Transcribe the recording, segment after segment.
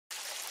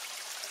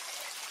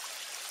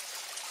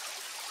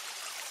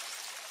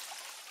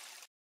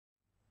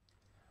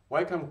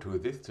Welcome to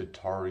this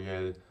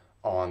tutorial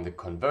on the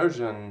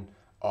conversion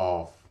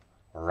of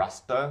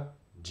raster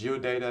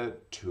geodata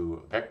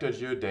to vector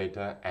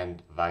geodata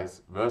and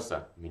vice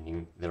versa,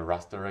 meaning the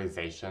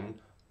rasterization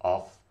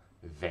of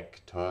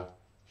vector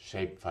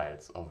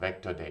shapefiles or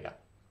vector data.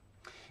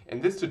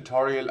 In this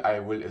tutorial I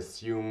will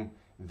assume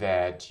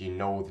that you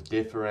know the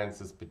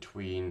differences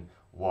between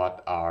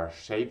what are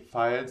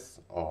shapefiles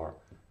or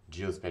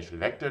geospatial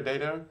vector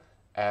data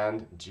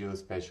and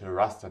geospatial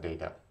raster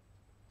data.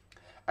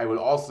 I will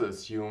also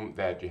assume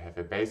that you have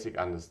a basic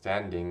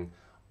understanding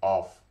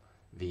of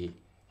the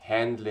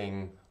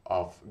handling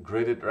of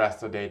gridded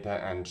raster data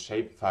and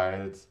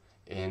shapefiles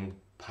in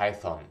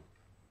Python.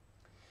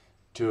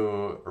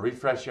 To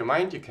refresh your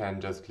mind, you can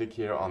just click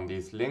here on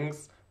these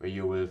links where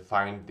you will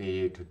find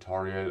the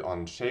tutorial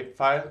on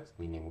shapefiles,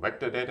 meaning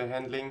vector data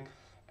handling,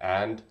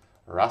 and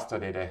raster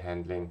data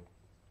handling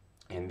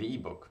in the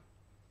ebook.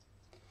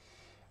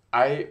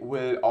 I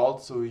will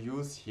also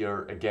use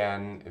here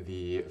again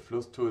the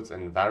FlussTools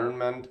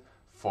environment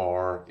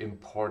for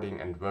importing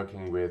and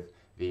working with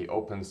the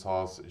open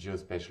source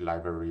geospatial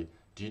library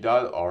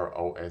GDAL or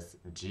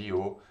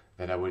OSGeo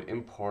that I will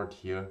import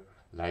here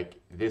like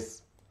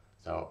this.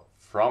 So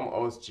from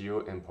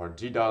OSGeo import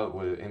GDAL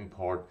will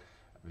import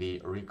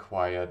the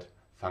required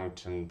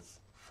functions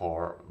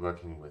for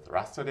working with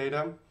raster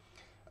data.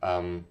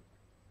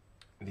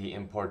 The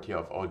import here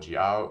of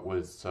OGR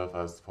will serve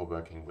us for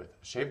working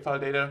with shapefile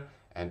data,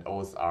 and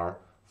OSR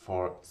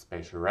for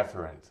spatial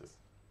references.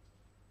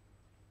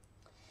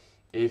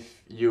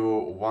 If you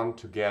want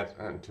to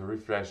get to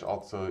refresh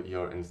also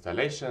your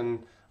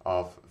installation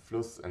of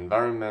Fluss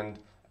environment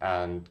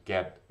and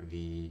get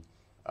the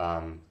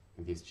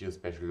these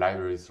geospatial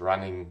libraries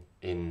running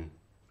in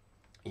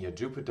your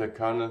Jupyter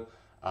kernel,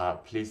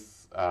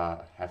 please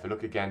have a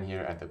look again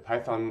here at the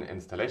Python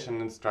installation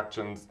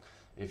instructions.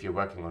 If you're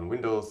working on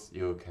Windows,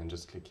 you can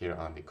just click here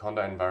on the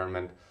Conda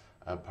environment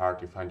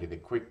part. You find here the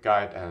quick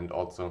guide and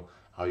also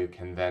how you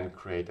can then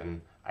create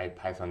an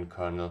IPython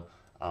kernel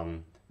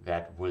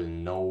that will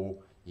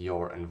know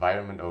your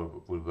environment or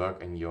will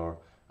work in your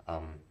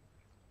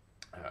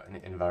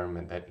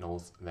environment that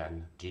knows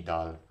then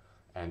GDAL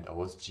and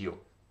OSGeo.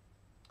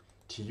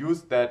 To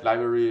use that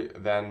library,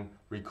 then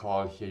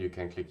recall here you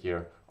can click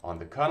here on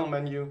the kernel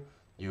menu.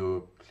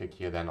 You click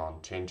here then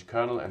on change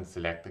kernel and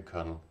select the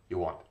kernel you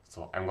want.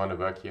 So I'm going to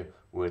work here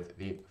with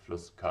the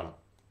Fluss kernel.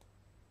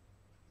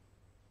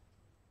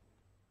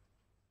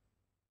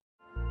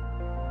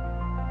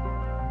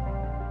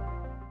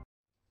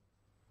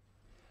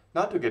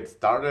 Now to get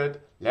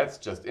started, let's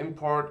just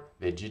import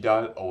the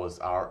GDAL,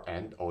 OSR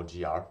and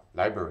OGR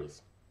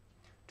libraries.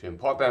 To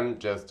import them,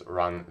 just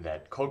run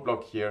that code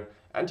block here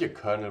and your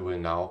kernel will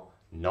now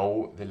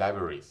know the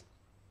libraries.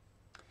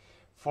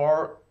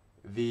 For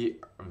the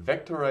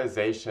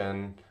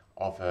vectorization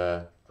of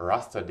a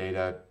raster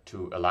data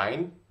to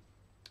align,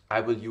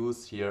 I will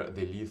use here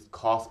the least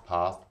cost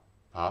path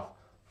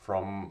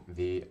from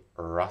the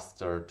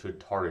raster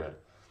tutorial.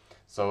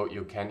 So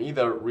you can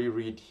either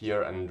reread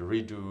here and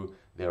redo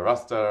the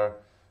raster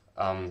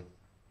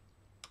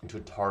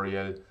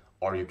tutorial,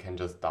 or you can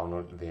just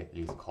download the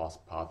least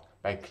cost path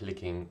by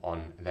clicking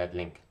on that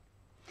link.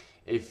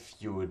 If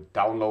you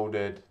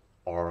downloaded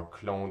or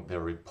clone the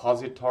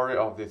repository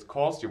of this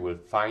course, you will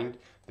find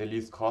the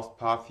least cost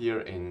path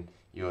here in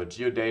your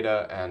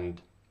geodata and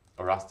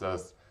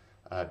rasters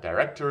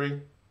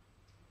directory,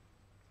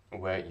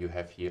 where you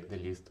have here the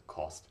least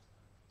cost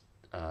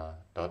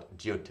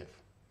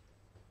 .geotiff.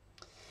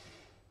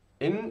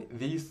 In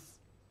these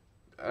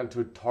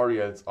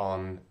tutorials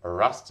on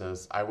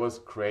rasters, I was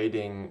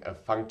creating a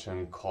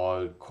function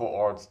called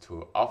coords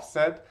to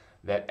offset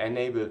that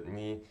enabled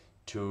me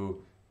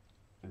to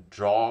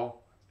draw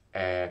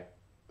a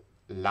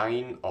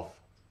line of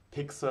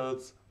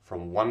pixels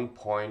from one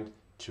point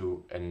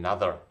to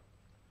another.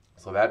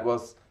 So that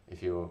was,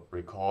 if you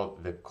recall,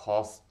 the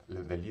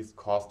least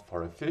cost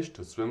for a fish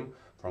to swim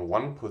from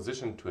one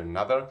position to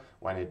another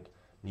when it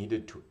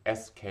needed to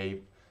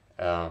escape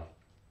a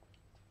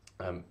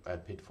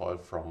pitfall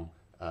from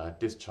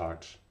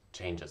discharge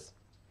changes.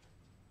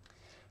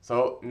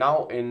 So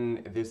now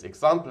in this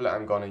example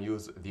I'm going to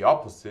use the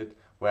opposite,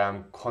 where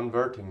I'm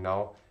converting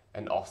now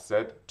an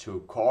offset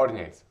to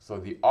coordinates. So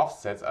the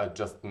offsets are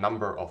just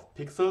number of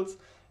pixels,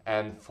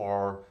 and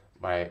for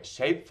my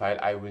shapefile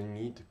I will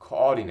need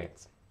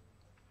coordinates.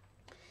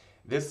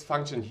 This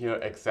function here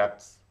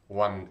accepts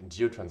one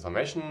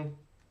geotransformation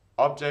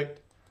object,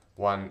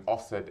 one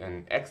offset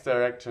in x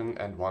direction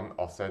and one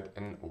offset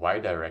in y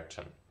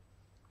direction.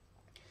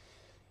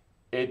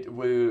 It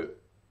will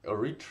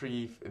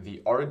retrieve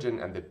the origin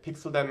and the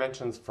pixel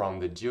dimensions from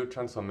the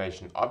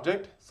geotransformation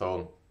object.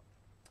 So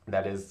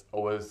that is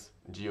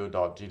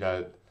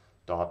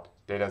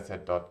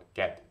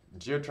osgeo.gdal.dataset.get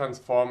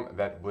geotransform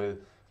that will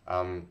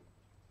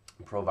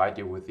provide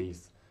you with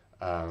these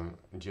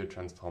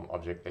geotransform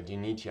object that you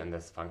need here in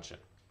this function.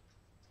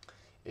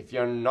 If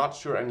you're not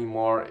sure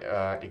anymore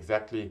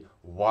exactly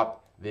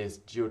what this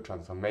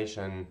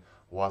geotransformation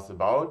was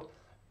about,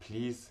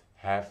 please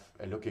have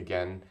a look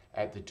again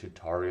at the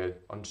tutorial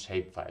on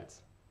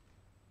shapefiles.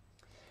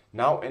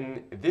 Now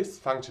in this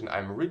function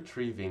I'm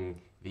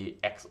retrieving the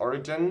x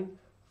origin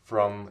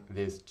from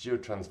this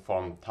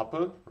geotransform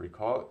tuple.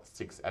 Recall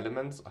 6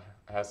 elements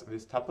has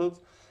these tuples.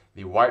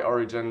 The y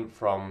origin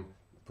from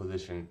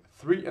position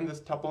 3 in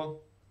this tuple.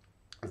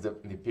 The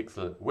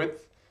pixel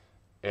width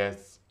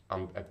is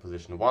at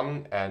position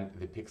 1 and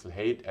the pixel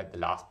height at the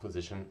last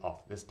position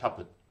of this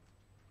tuple.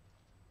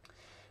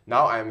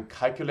 Now I'm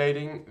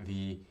calculating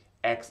the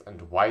x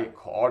and y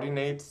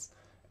coordinates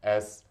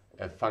as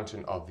a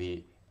function of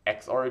the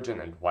x origin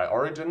and y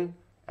origin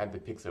and the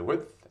pixel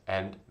width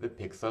and the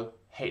pixel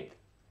height.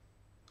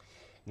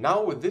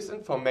 Now with this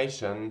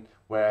information,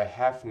 where I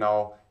have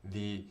now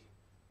the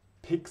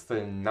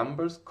pixel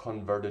numbers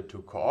converted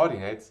to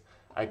coordinates,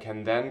 I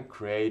can then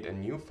create a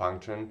new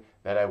function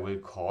that I will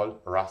call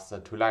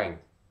raster to line.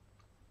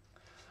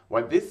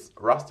 What this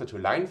raster to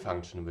line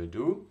function will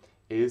do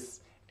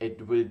is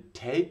it will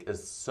take a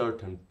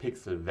certain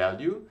pixel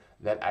value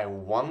that I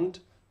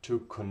want to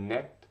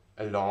connect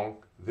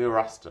along the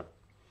raster.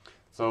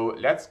 So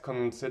let's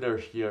consider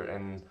here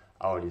in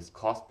our least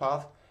cost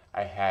path,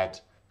 I had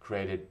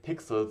created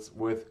pixels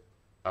with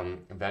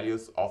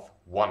values of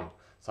 1.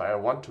 So I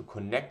want to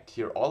connect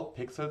here all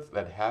pixels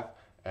that have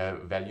a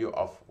value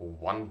of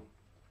 1.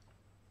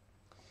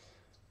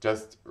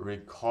 Just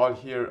recall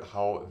here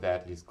how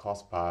that least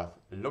cost path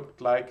looked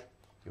like.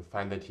 You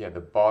find that here at the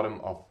bottom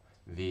of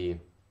the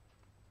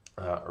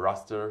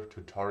raster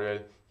tutorial,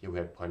 here we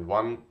had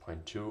 0.1,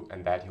 0.2,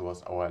 and that here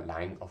was our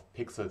line of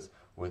pixels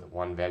with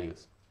 1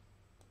 values.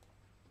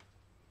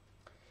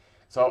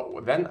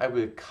 So then I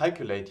will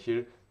calculate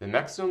here the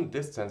maximum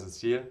distances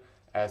here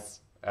as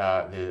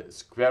the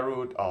square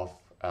root of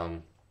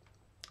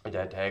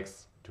delta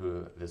x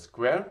to the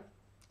square,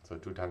 so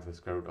 2 times the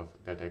square root of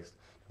delta x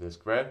to the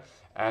square,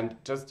 and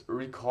just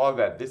recall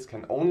that this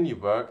can only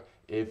work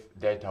if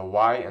delta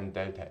y and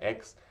delta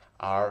x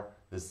are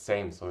the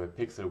same, so the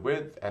pixel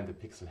width and the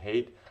pixel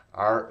height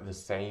are the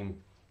same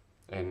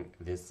in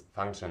this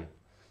function.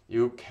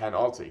 You can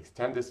also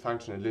extend this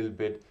function a little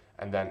bit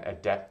and then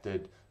adapt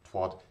it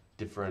toward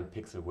different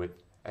pixel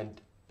width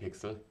and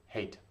pixel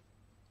height.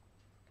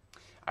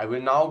 I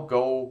will now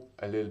go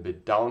a little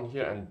bit down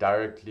here and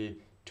directly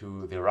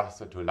to the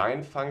raster to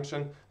line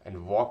function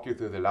and walk you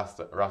through the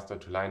raster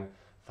to line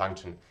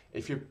function.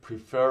 If you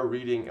prefer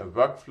reading a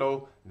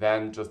workflow,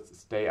 then just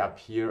stay up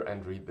here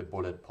and read the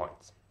bullet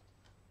points.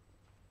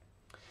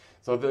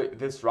 So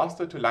this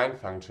raster to line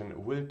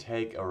function will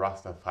take a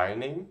raster file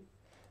name,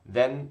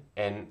 then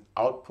an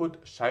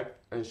output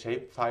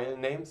shapefile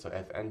name, so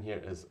fn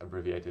here is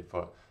abbreviated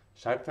for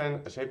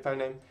shapefile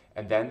name,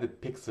 and then the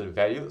pixel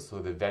value, so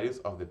the values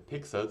of the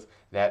pixels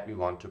that we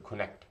want to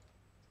connect.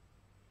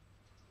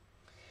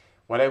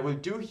 What I will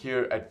do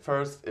here at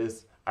first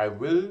is I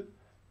will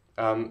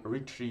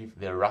retrieve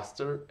the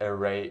raster,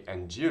 array,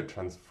 and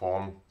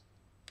geotransform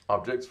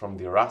objects from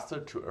the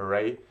raster to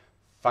array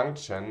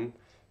function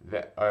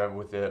that,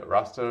 with the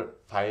raster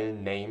file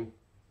name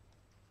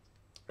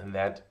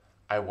that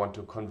I want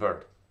to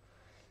convert.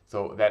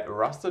 So that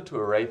raster to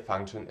array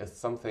function is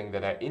something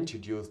that I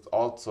introduced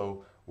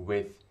also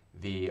with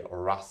the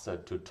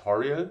raster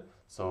tutorial.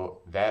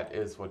 So that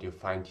is what you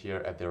find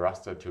here at the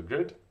raster to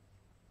grid.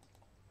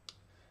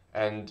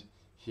 And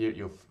here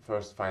you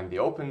first find the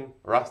open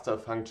raster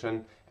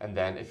function, and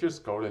then if you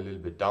scroll a little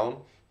bit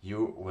down,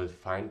 you will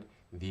find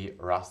the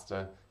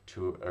raster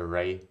to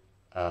array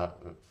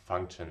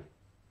function.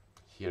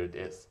 Here it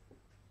is.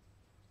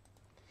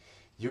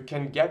 You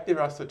can get the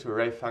raster to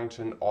array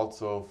function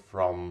also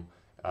from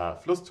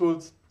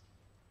FlussTools.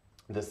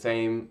 The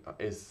same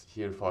is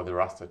here for the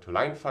raster to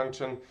line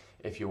function.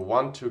 If you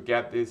want to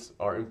get this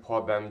or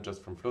import them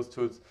just from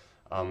FlussTools,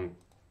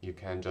 you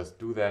can just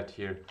do that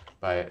here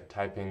by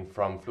typing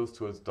from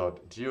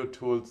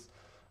flusstools.geotools,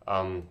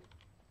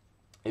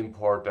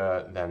 import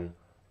then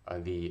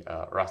the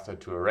raster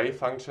to array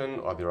function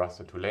or the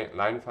raster to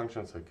line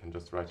function. So you can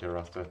just write your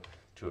raster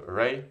to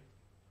array,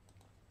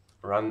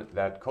 run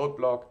that code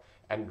block,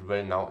 and it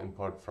will now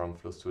import from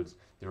FlussTools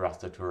the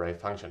raster to array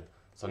function.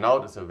 So now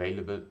it is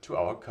available to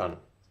our kernel.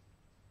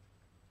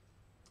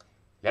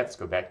 Let's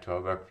go back to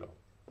our workflow.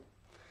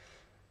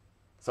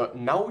 So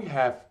now we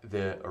have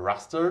the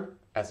raster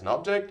as an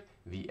object,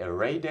 the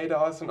array data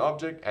as an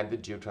object, and the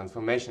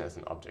geotransformation as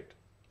an object.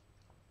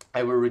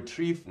 I will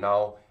retrieve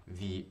now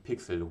the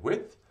pixel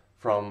width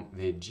from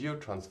the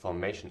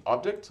geotransformation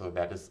object, so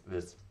that is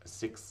this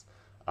 6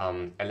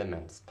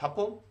 elements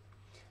tuple.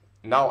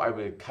 Now I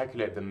will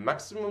calculate the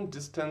maximum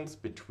distance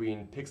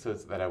between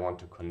pixels that I want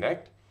to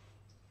connect.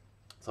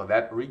 So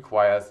that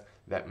requires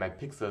that my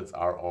pixels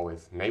are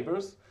always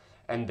neighbors.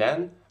 And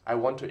then I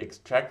want to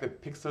extract the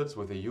pixels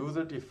with a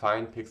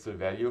user-defined pixel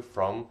value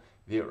from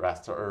the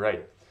raster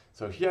array.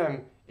 So here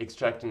I'm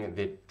extracting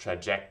the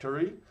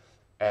trajectory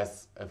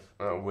as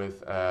with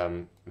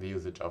the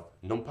usage of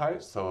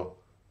NumPy. So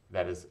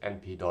that is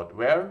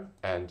np.where,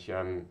 and here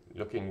I'm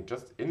looking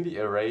just in the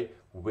array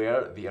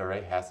where the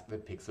array has the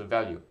pixel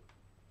value.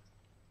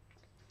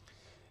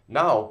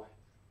 Now,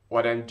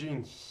 what I'm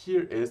doing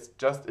here is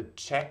just a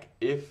check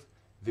if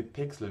the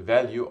pixel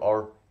value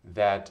or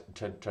that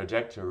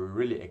trajectory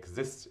really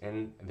exists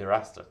in the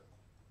raster.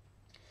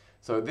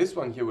 So this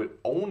one here will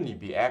only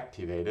be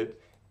activated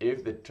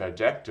if the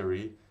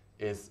trajectory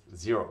is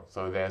 0.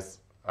 So there's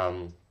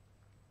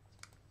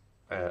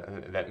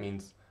that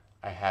means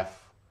I have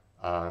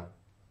a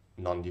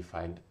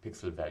non-defined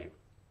pixel value.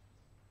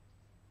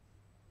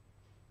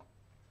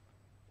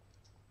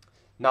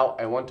 Now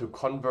I want to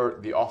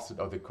convert the offset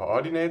of the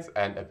coordinates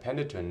and append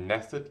it to a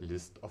nested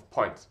list of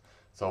points.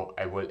 So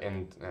I will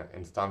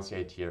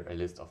instantiate here a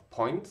list of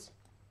points,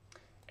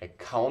 a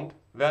count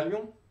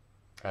value,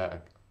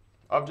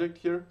 object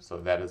here, so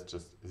that is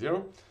just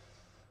 0.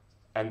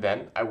 And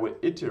then I will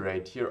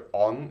iterate here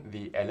on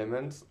the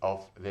elements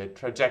of the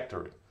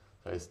trajectory.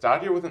 So I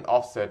start here with an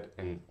offset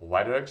in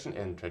y direction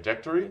in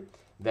trajectory,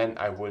 then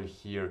I will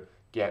here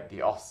get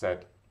the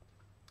offset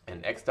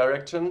in x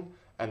direction,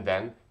 and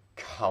then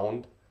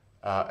count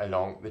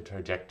along the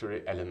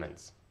trajectory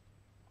elements.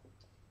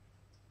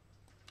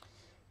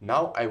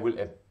 Now I will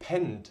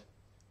append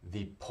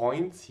the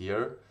points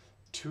here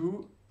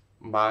to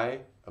my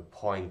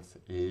points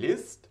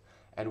list,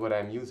 and what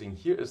I'm using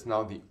here is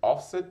now the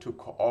offset to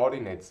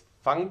coordinates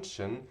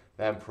function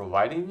that I'm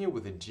providing here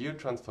with the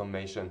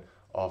geotransformation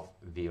of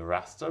the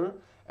raster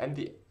and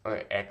the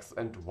x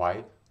and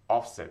y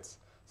offsets.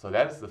 So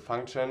that is the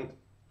function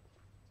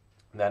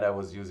that I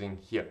was using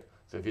here.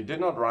 So if you did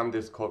not run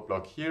this code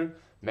block here,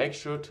 make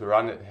sure to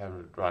have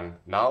it run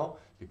now,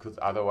 because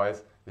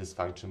otherwise this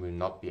function will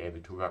not be able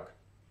to work.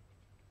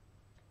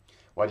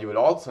 What you will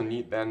also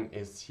need then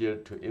is here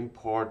to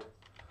import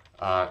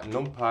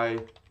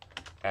numpy,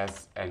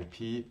 s, and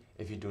p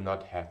if you do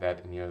not have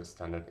that in your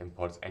standard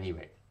imports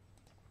anyway.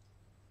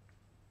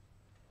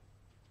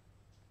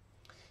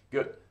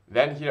 Good.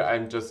 Then here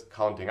I'm just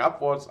counting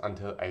upwards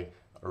until I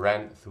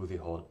ran through the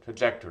whole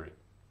trajectory.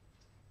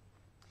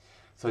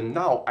 So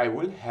now I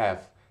will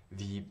have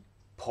the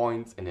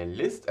points in a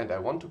list and I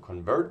want to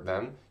convert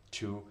them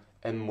to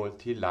a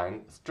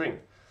multi-line string.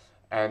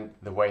 And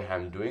the way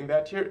I'm doing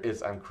that here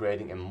is I'm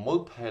creating a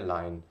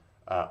multi-line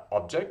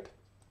object,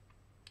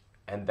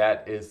 and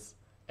that is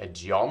a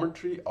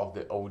geometry of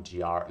the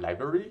OGR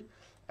library,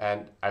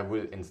 and I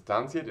will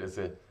instantiate as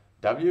a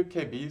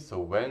WKB, so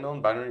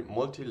well-known binary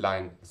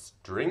multi-line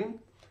string,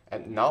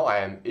 and now I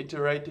am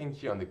iterating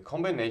here on the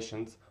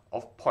combinations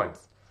of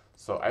points.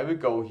 So I will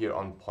go here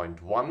on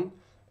point 1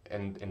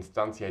 and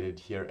instantiate it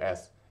here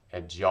as a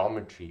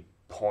geometry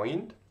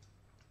point.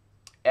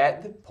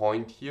 Add the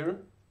point here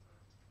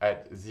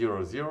at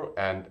 0, 0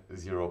 and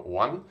 0,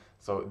 1.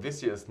 So this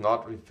here is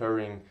not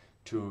referring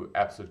to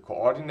absolute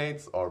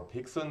coordinates or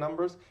pixel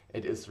numbers.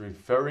 It is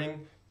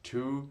referring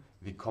to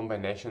the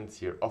combinations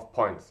here of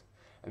points.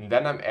 And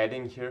then I'm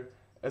adding here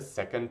a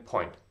second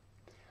point.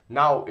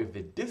 Now if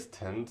the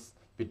distance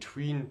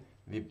between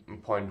the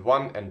point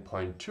 1 and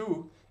point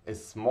 2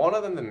 is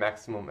smaller than the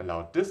maximum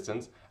allowed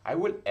distance, I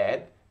will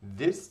add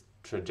this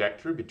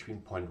trajectory between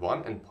point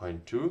 1 and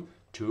point 2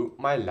 to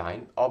my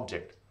line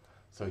object.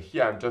 So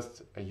here I'm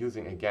just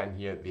using again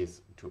here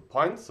these 2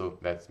 points, so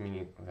that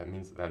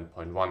means then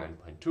point 1 and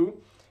point 2,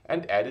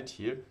 and add it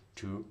here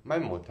to my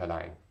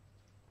multi-line.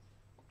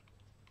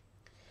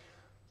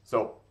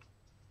 So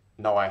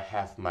now I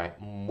have my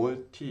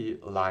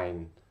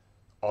multi-line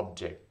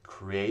object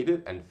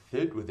created and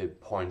filled with the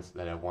points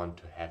that I want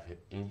to have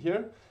it in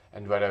here.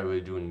 And what I will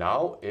do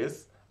now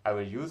is I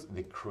will use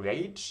the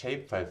create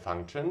shapefile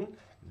function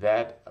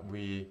that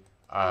we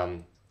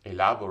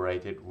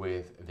elaborated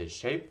with the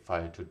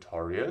shapefile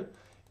tutorial.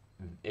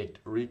 It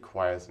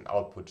requires an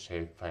output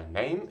shapefile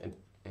name, and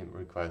it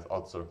requires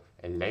also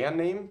a layer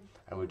name.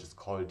 I will just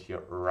call it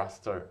here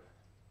raster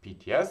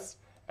PTS,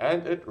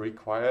 and it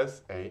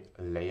requires a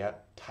layer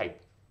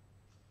type.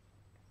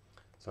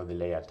 So the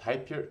layer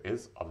type here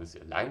is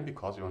obviously a line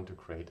because we want to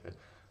create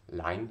a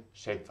line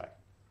shapefile.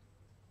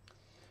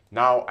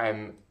 Now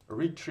I'm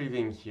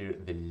retrieving here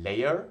the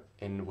layer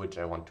in which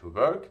I want to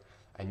work.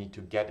 I need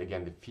to get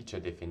again the feature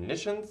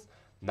definitions.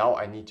 Now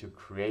I need to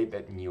create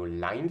that new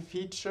line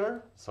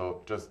feature.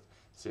 So just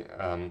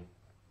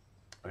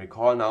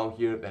recall now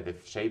here that the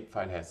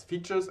shapefile has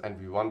features, and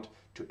we want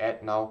to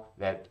add now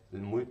that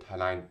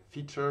multi-line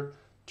feature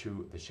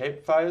to the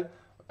shapefile,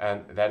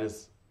 and that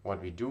is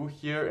what we do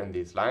here in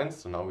these lines.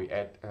 So now we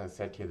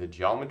set here the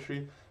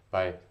geometry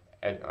by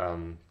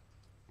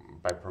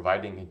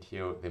providing it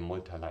here the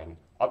multi-line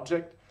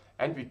object,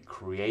 and we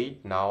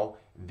create now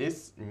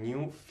this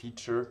new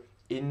feature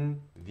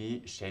in the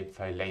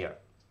shapefile layer.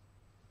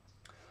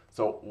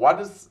 So what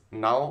is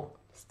now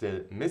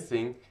still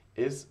missing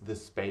is the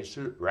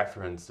spatial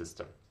reference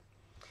system.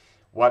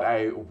 What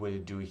I will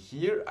do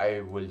here,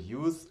 I will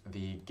use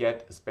the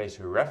get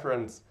spatial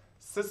reference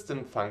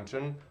system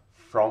function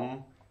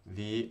from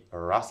the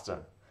raster.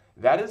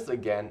 That is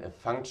again a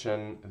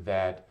function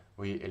that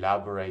we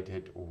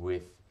elaborated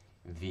with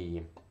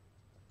the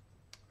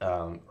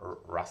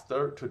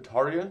raster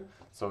tutorial.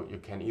 So you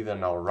can either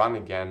now run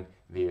again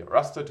the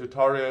raster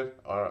tutorial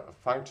or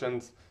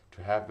functions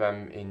to have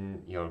them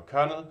in your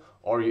kernel,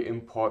 or you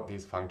import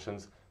these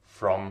functions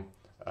from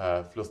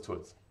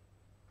FlussTools.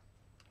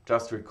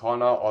 Just recall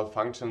now all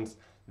functions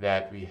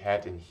that we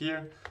had in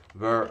here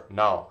were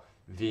now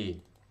the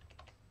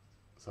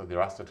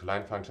raster to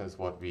line function is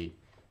what we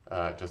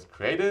just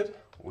created.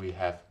 We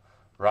have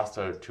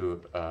raster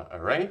to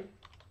array.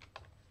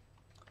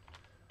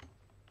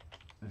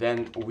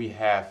 Then we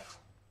have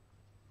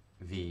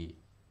the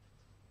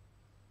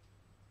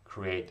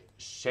create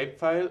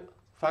shapefile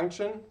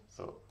function,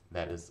 so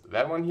that is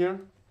that one here.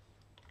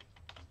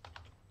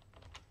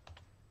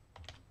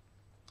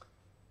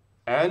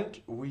 And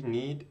we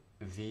need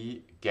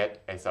the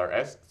get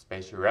SRS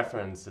spatial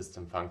reference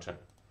system function.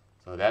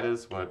 So that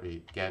is what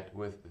we get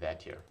with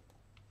that here.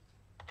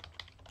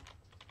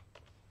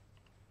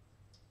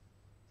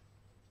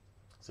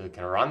 So you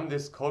can run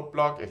this code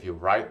block if you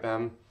write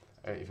them,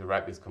 if you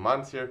write these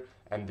commands here,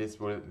 and this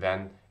will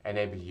then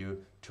enable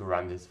you to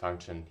run this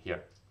function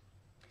here.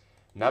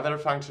 Another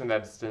function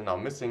that is still now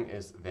missing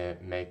is the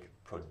make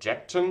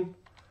projection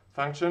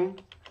function.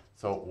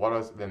 So what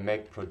was the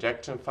make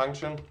projection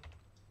function?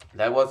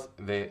 That was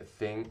the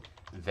thing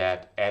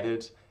that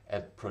added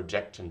a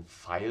projection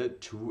file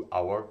to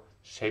our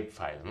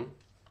shapefile,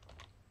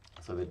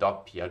 so the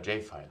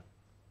 .prj file.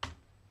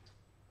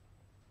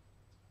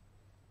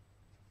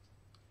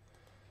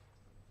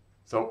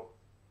 So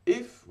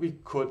if we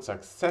could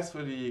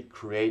successfully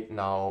create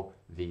now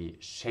the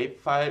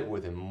shapefile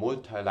with a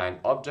multi-line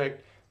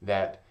object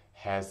that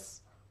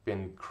has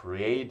been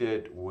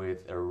created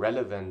with a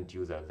relevant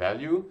user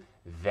value,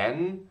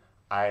 then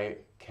I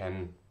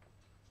can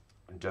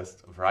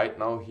just write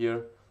now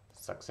here,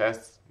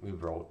 success, we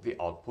wrote the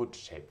output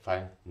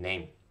shapefile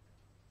name.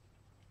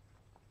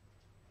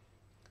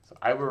 So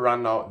I will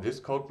run now this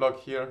code block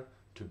here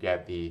to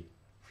get the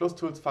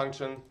FlussTools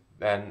function.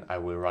 Then I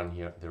will run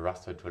here the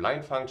raster to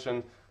line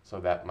function so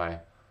that my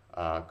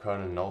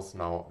kernel knows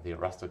now the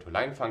raster to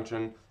line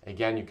function.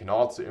 Again, you can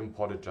also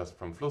import it just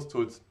from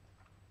FlussTools.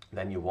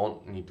 Then you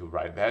won't need to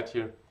write that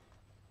here.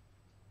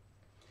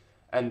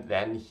 And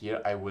then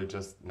here I will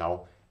just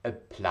now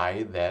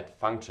apply that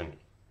function.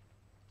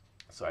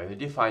 So I will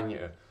define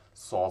here a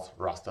source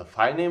raster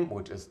file name,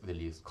 which is the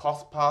least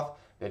cost path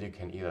that you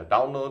can either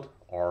download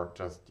or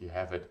just you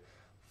have it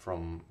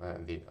from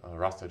the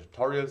raster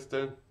tutorial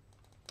still.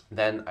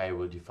 Then I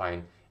will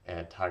define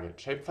a target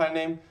shapefile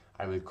name.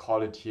 I will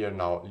call it here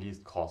now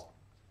least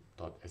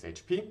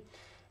cost.shp.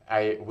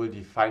 I will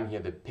define here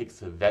the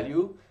pixel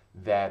value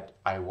that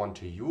I want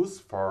to use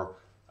for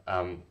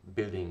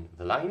building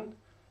the line.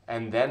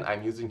 And then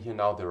I'm using here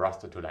now the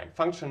raster to line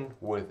function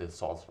with the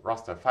source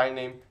raster file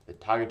name, the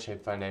target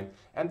shapefile name,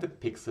 and the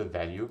pixel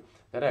value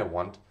that I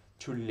want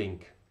to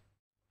link.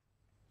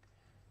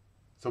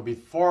 So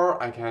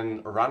before I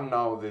can run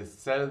now this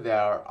cell,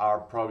 there are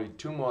probably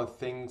two more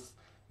things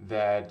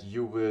that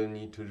you will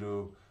need to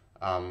do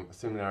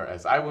similar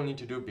as I will need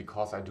to do,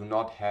 because I do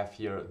not have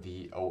here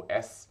the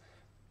OS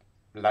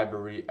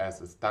library as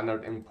a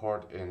standard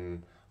import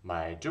in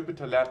my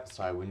Jupyter lab.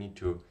 So I will need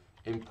to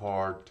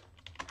import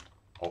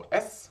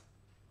OS,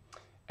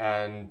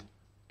 and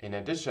in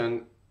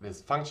addition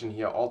this function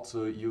here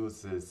also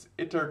uses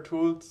iter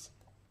tools,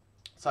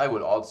 so I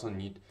will also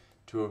need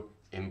to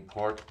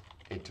import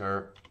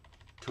iter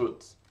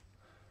tools.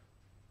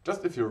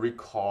 Just if you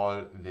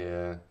recall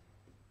the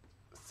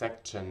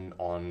section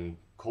on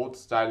code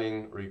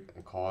styling,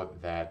 recall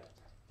that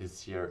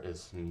this here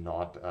is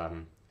not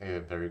a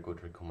very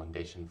good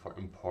recommendation for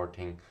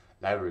importing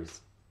libraries.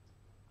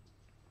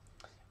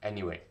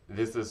 Anyway,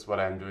 this is what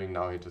I'm doing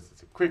now here, just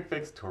as a quick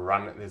fix to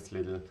run this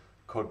little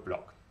code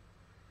block.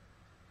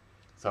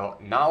 So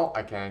now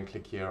I can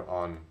click here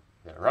on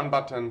the run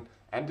button,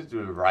 and it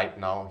will write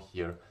now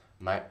here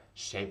my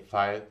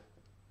shapefile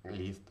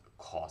least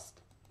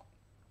cost.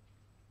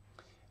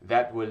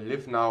 That will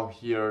live now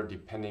here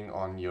depending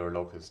on your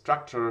local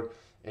structure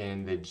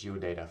in the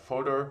geodata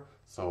folder.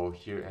 So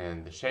here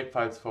in the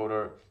shapefiles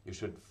folder, you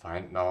should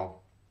find now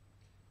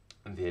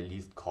the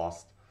least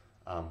cost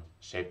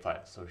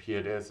shapefile. So here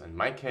it is in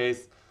my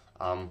case.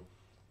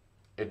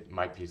 It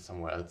might be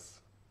somewhere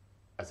else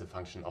as a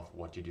function of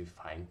what you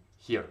define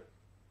here.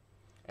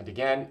 And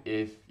again,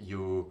 if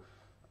you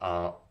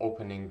are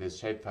opening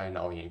this shapefile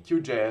now in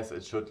QGIS,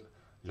 it should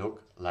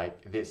look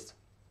like this.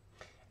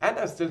 And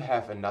I still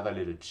have another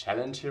little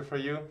challenge here for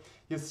you.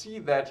 You see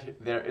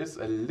that there is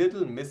a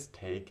little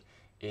mistake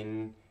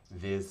in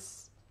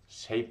this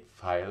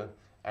shapefile,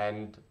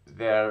 and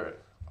there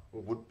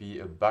would be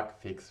a bug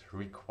fix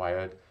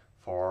required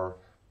for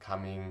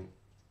coming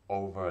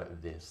over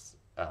this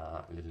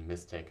little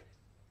mistake.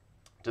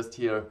 Just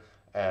here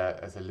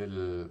as a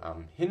little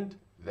hint,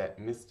 that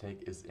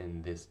mistake is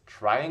in this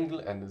triangle,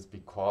 and is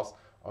because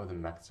of the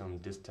maximum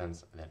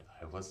distance that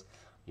I was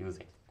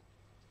using.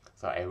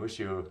 So I wish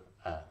you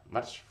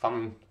much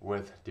fun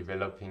with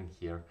developing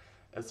here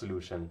a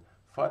solution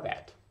for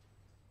that.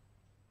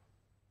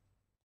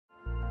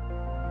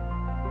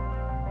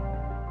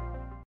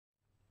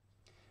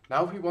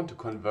 Now if we want to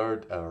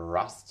convert a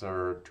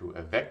raster to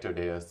a vector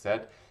data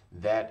set,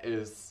 that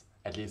is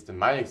at least in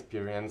my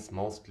experience,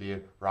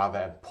 mostly rather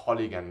a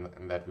polygon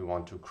that we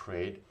want to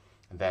create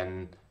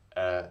than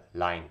a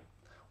line.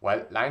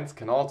 While lines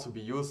can also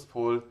be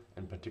useful,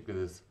 in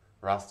particular this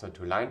raster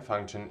to line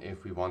function,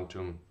 if we want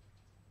to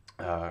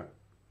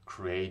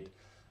create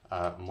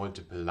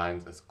multiple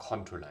lines as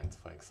contour lines,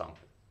 for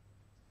example.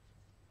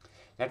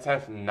 Let's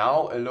have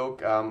now a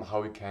look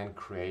how we can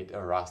create a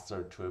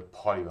raster to a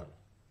polygon.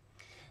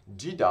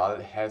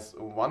 GDAL has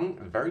one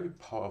very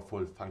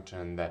powerful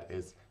function, that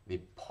is the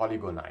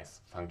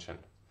polygonize function.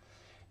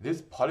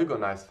 This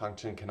polygonize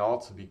function can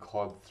also be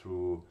called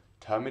through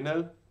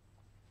terminal,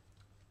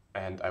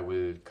 and I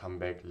will come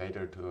back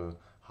later to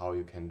how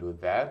you can do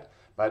that.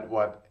 But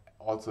what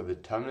also the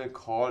terminal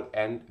call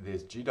and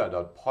this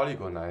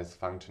GDAL.polygonize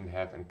function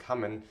have in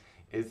common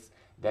is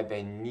that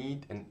they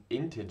need an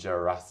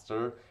integer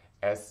raster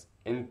as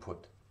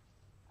input.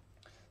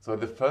 So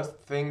the first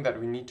thing that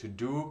we need to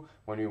do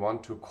when we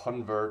want to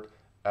convert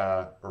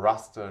a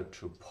raster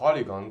to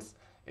polygons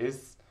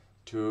is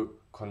to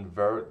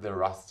convert the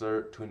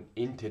raster to an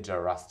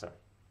integer raster.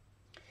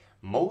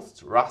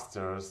 Most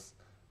rasters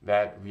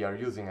that we are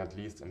using, at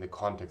least in the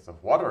context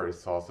of water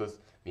resources,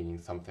 meaning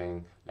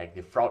something like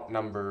the froth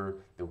number,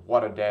 the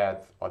water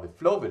depth, or the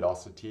flow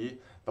velocity,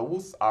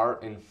 those are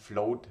in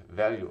float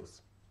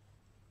values.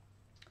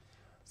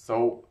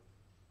 So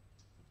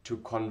to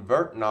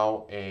convert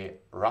now a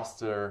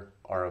raster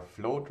or a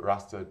float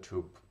raster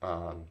to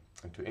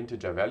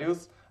integer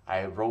values,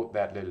 I wrote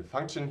that little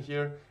function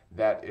here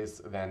that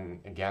is then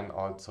again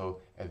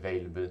also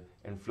available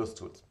in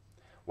FlussTools.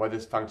 What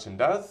this function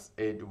does,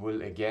 it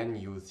will again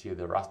use here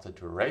the raster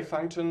to array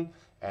function,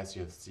 as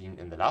you have seen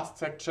in the last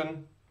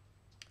section.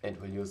 It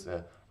will use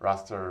a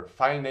raster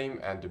file name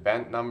and the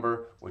band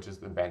number, which is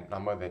the band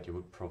number that you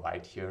would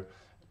provide here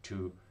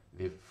to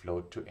the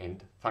float to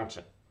int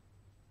function.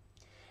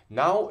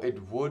 Now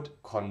it would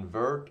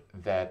convert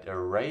that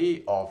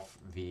array of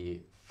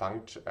the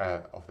function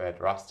of that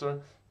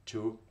raster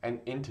to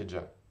an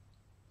integer.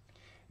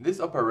 This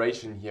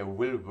operation here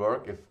will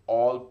work if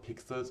all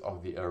pixels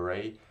of the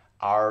array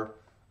are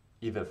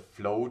either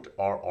float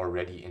or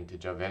already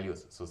integer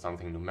values, so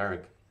something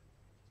numeric.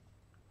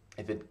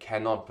 If it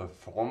cannot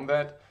perform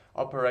that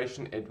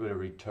operation, it will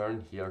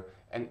return here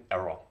an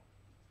error.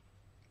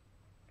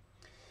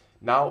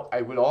 Now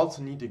I will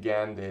also need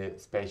again the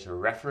spatial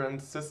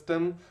reference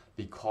system,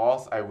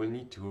 because I will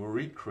need to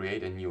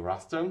recreate a new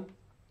raster.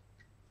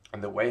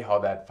 And the way how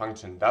that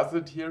function does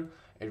it here,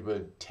 it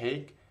will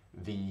take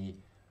the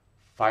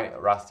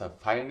raster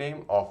file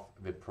name of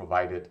the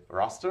provided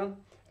raster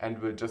and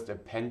will just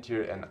append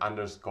here an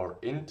underscore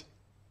int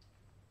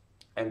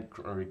and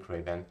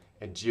recreate then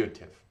a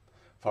geotiff.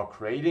 For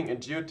creating a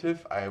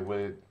geotiff, I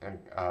will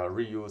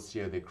reuse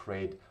here the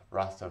create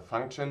raster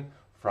function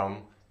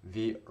from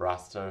the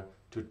raster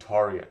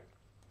tutorial.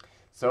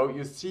 So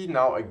you see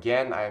now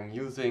again I am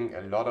using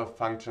a lot of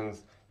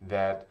functions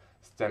that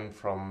stem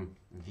from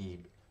the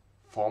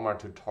former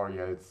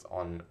tutorials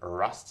on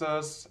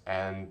rasters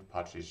and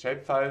partially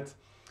shapefiles.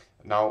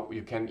 Now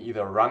you can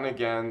either run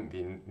again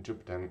the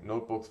Jupyter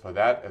notebooks for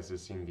that, as you've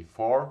seen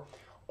before,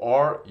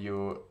 or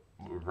you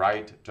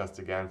write just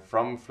again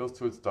from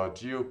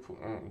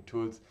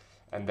flusstools.geotools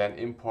and then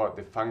import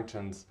the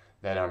functions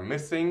that are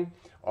missing,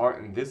 or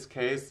in this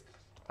case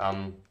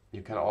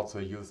you can also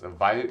use a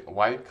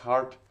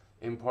wildcard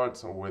import,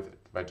 so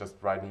by just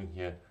writing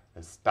here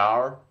a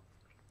star,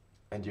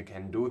 and you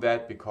can do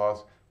that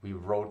because we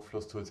wrote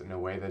FlussTools in a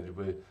way that it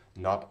will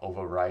not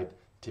override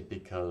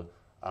typical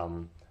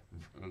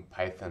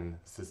Python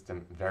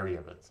system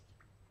variables.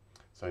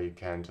 So you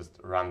can just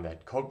run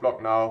that code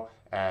block now,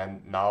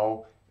 and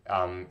now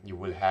you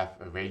will have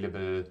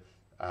available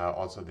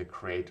also the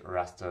create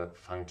raster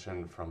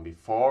function from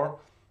before,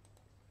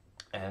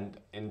 and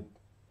in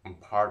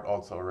part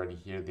also already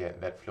here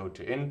that float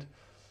to int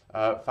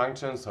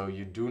function. So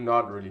you do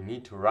not really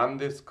need to run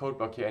this code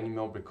block here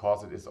anymore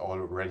because it is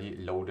already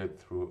loaded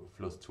through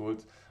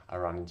FlussTools. I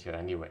run it here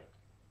anyway.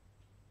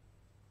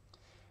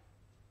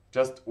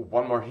 Just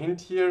one more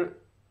hint here.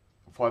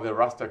 For the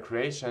raster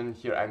creation,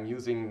 here I'm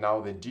using now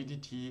the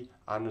gdt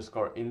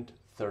underscore int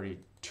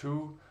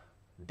 32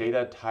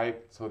 data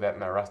type, so that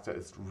my raster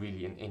is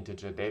really an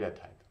integer data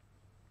type.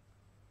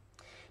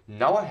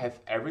 Now I have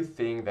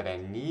everything that I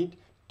need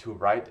to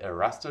write a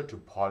raster to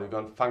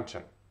polygon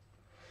function.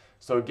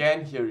 So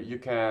again, here you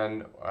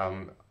can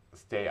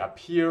stay up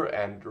here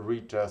and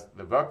read just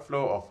the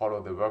workflow or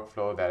follow the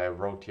workflow that I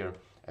wrote here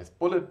as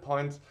bullet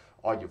points,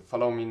 or you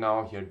follow me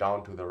now here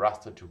down to the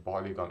raster to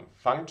polygon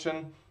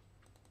function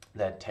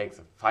that takes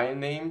a file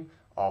name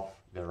of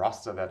the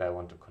raster that I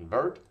want to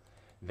convert,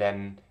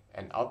 then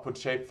an output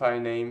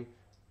shapefile name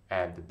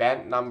and the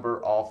band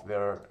number of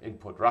the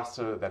input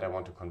raster that I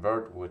want to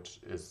convert, which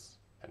is,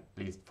 at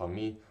least for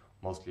me,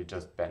 mostly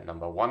just band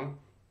number 1,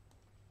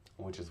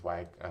 which is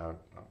why I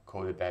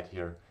coded that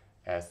here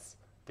as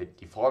the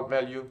default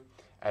value,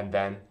 and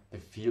then the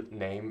field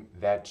name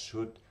that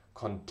should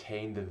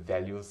contain the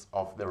values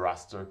of the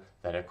raster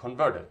that I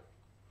converted.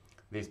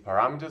 These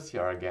parameters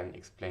here are again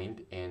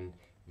explained in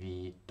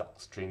the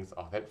docstrings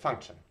of that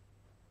function.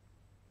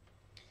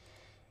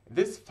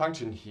 This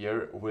function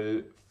here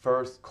will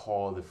first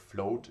call the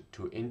float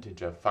to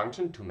integer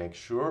function to make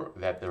sure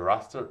that the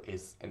raster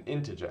is an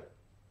integer.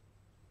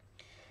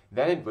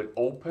 Then it will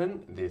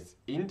open this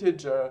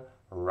integer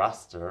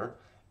raster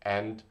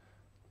and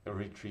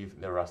retrieve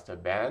the raster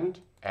band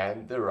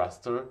and the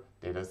raster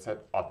dataset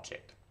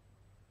object.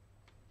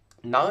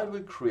 Now it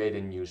will create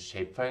a new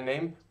shapefile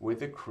name with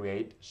the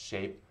create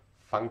shape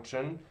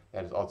function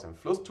that is also in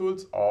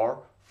FlussTools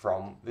or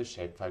from the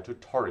shapefile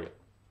tutorial.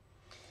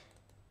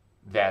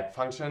 That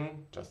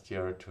function, just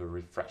here to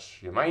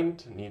refresh your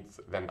mind,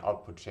 needs then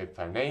output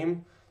shapefile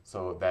name.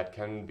 So that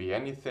can be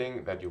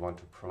anything that you want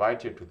to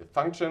provide here to the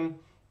function.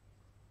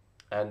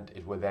 And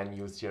it will then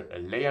use here a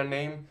layer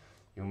name.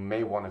 You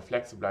may want to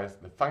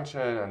flexibilize the function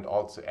and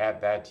also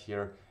add that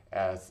here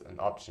as an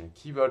option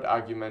keyword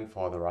argument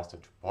for the raster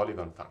to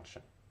polygon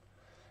function.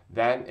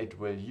 Then it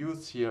will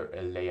use here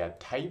a layer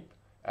type,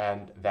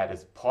 and that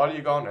is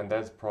polygon, and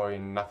that's probably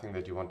nothing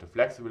that you want to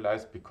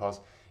flexibilize,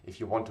 because if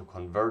you want to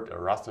convert a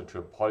raster to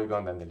a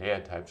polygon, then the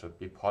layer type should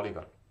be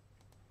polygon.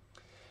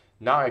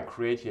 Now I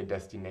create here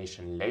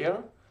destination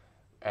layer,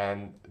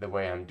 and the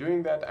way I'm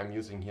doing that, I'm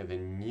using here the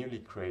newly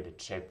created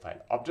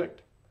shapefile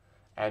object,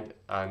 and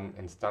I'm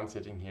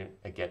instantiating here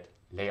a get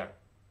layer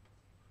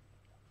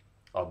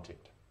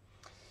object.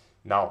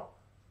 Now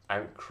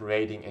I'm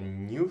creating a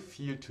new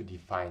field to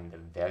define the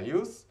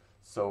values.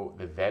 So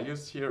the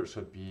values here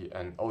should be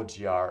an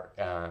OGR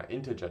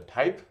integer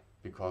type,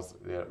 because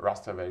the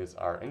raster values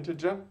are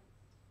integer.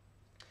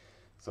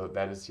 So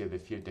that is here the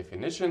field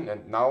definition,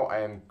 and now I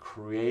am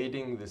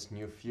creating this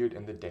new field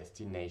in the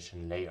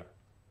destination layer.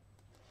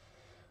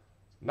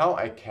 Now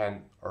I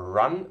can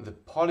run the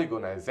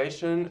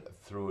polygonization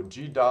through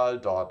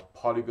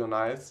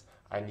GDAL.polygonize.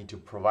 I need to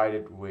provide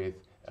it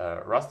with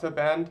a raster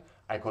band.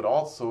 I could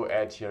also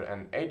add here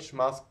an H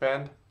mask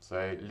band, so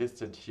I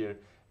listed here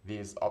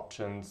these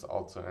options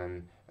also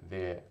in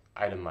the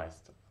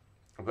itemized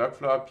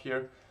workflow up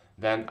here.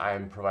 Then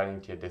I'm providing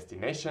here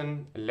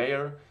destination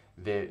layer.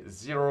 The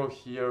 0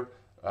 here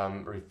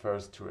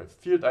refers to a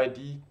field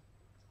ID.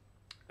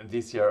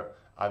 These here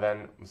are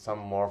then some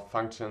more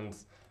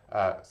functions,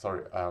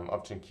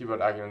 option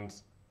keyword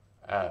arguments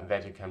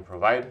that you can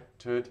provide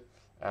to it.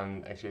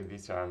 And actually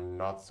these are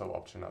not so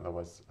optional,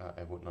 otherwise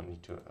I would not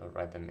need to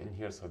write them in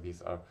here. So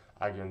these are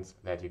arguments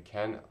that you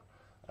can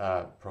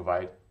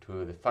provide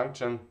to the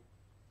function.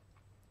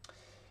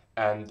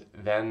 And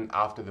then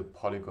after the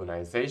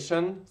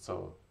polygonization,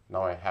 so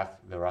now I have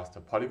the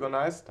raster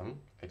polygonized,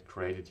 it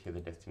created here the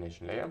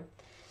destination layer.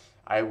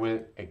 I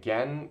will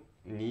again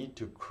need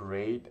to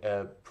create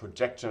a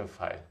projection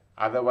file.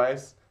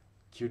 Otherwise,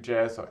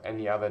 QGIS or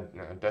any other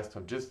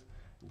desktop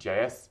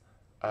GIS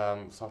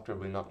software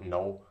will not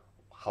know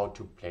how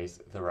to place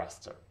the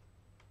raster.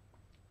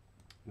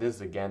 This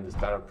is again the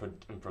standard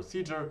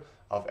procedure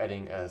of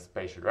adding a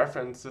spatial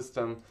reference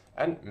system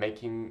and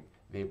making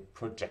the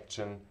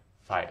projection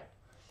file.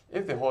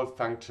 If the whole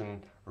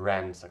function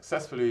ran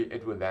successfully,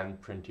 it will then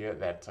print here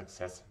that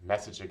success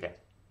message again.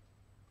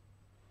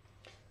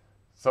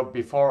 So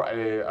before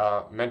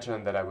I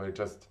mention that I will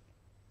just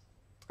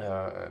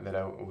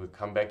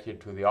come back here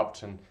to the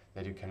option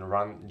that you can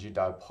run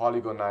GDAL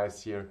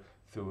polygonize here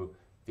through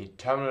the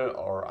terminal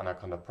or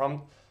Anaconda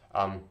prompt.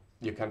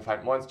 You can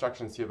find more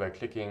instructions here by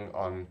clicking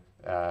on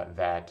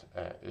that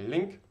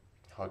link.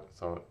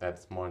 So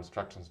that's more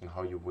instructions on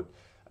how you would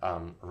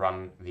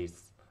run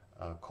these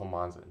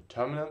commands in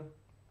terminal.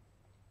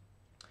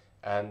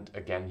 And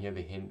again here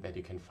the hint that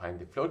you can find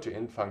the float to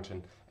int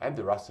function and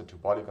the raster to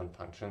polygon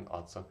function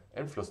also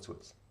in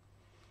FlussTools.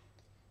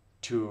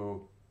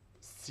 To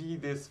see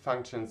these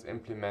functions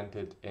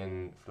implemented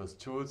in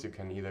FlussTools, you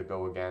can either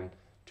go again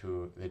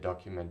to the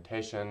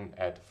documentation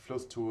at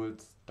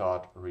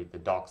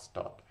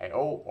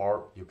flusstools.readthedocs.io,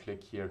 or you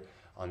click here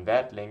on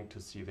that link to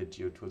see the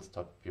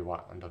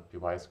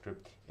geotools.py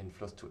script in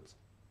FlussTools.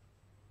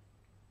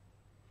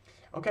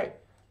 Okay,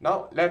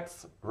 now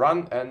let's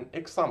run an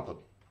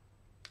example.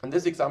 In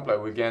this example, I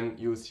will again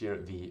use here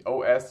the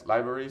OS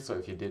library, so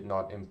if you did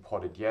not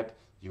import it yet,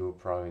 you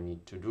probably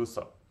need to do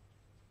so.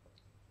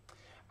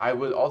 I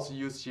will also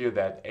use here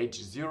that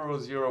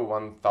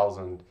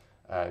H001,000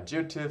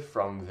 geotiff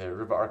from the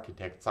River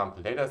Architect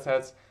sample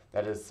datasets.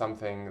 That is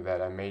something that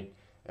I made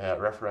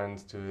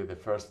reference to the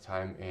first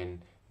time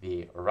in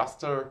the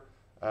raster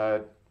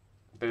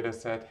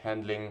dataset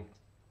handling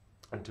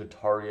and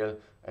tutorial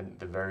at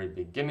the very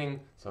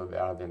beginning. So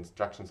there are the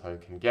instructions how you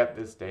can get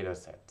this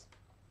dataset.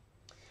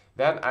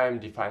 Then I am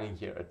defining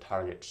here a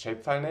target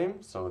shapefile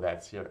name, so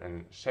that's here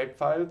in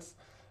shapefiles,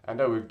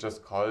 and I will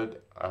just call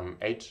it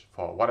H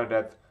for water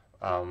depth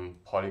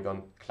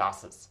polygon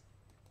classes.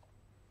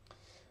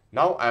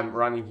 Now I'm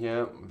running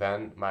here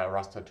then my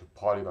raster to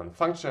polygon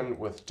function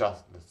with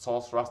just the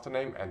source raster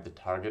name and the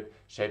target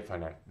shapefile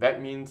name. That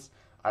means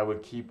I will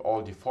keep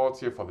all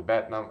defaults here for the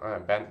band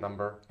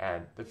number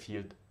and the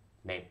field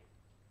name.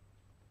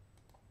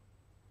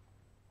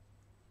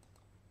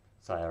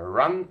 So I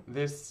run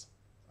this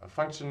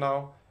function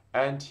now,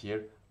 and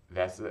here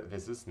this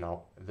is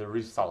now the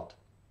result.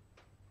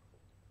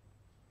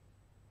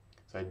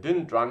 So I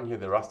didn't run here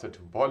the raster to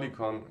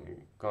polygon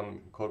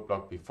code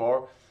block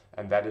before,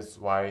 and that is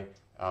why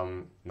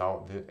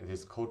now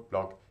this code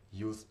block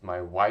used my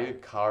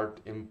wildcard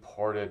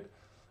imported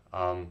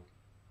raster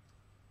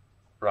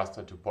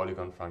to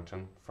polygon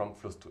function from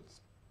FlussTools.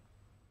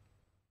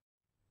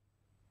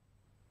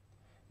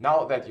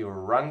 Now that you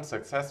run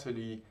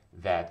successfully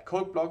that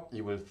code block,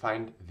 you will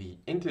find the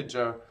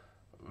integer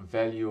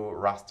value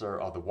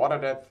raster or the water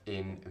depth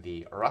in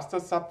the raster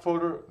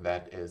subfolder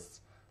that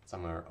is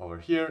somewhere over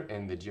here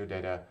in the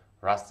geodata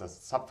raster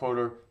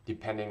subfolder,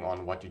 depending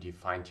on what you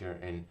defined here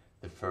in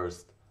the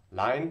first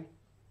line.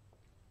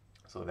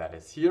 So that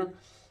is here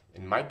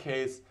in my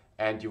case,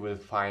 and you will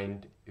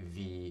find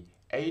the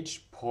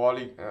h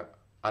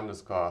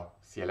underscore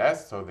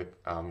CLS, so the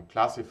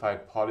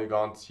classified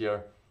polygons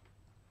here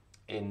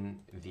in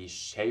the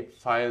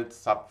shapefile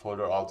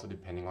subfolder, also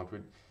depending on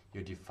what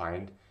you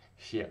defined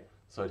here.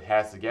 So it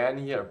has again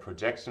here a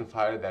projection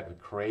file that we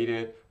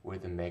created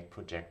with the make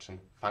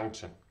projection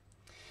function.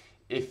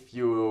 If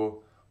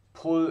you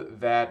pull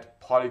that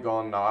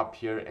polygon now up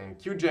here in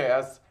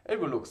QGIS, it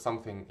will look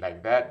something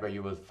like that, where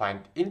you will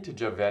find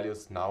integer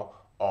values now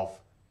of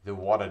the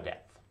water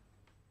depth.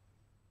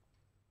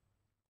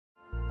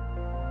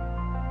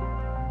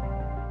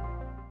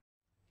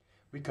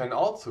 We can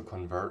also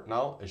convert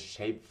now a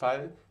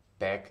shapefile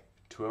back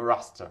to a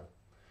raster.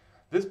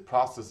 This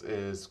process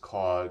is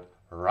called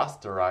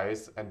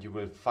Rasterize, and you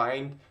will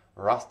find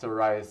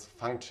Rasterize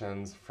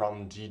functions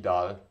from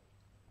GDAL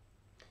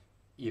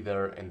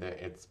either in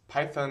its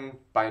Python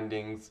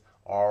bindings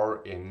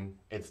or in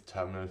its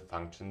terminal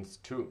functions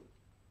too.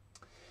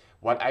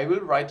 What I will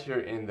write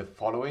here in the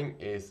following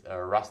is a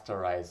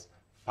Rasterize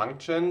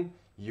function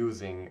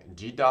using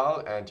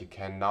GDAL, and you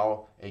can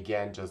now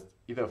again just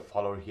either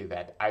follow here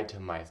that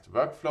itemized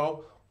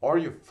workflow, or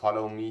you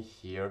follow me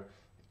here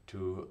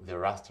to the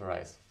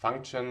Rasterize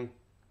function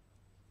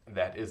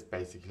that is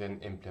basically an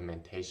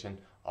implementation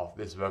of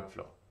this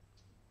workflow.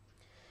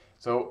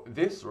 So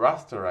this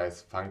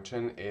Rasterize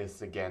function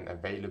is again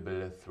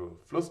available through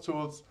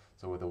FlussTools.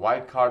 So with the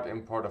wildcard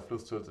import of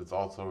FlussTools, it's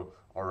also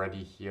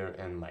already here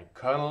in my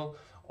kernel,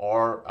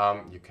 or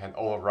you can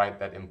overwrite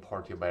that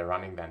import here by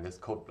running then this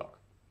code block.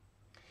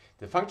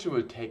 The function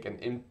will take an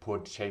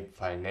input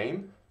shapefile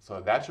name,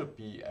 so that should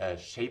be a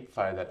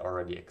shapefile that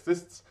already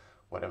exists,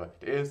 whatever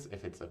it is,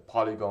 if it's a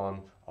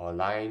polygon or a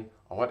line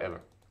or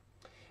whatever.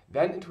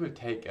 Then it will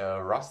take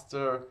a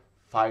raster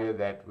file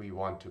that we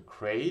want to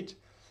create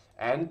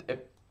and a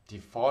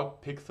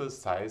default pixel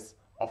size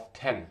of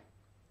 10.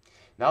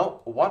 Now,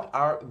 what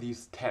are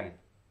these 10?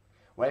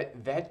 Well,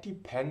 that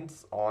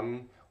depends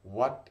on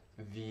what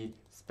the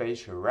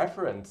spatial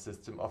reference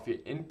system of your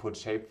input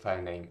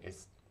shapefile name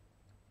is.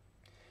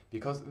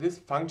 Because this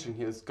function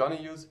here is going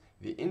to use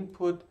the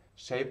input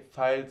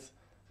shapefile's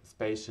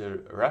spatial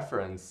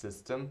reference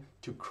system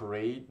to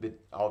create the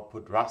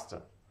output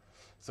raster.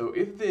 So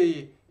if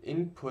the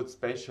input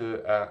spatial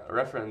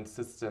reference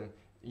system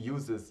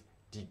uses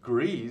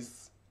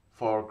degrees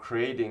for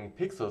creating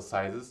pixel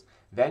sizes,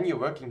 then you're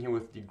working here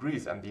with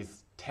degrees, and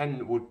these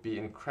 10 would be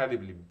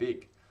incredibly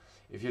big.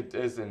 If it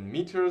is in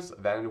meters,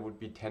 then it would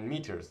be 10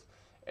 meters.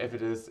 If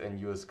it is in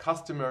US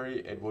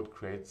customary, it would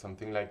create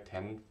something like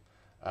 10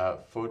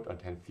 foot or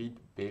 10 feet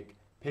big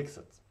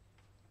pixels.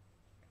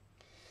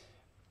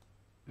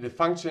 The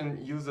function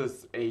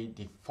uses a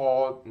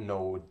default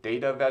no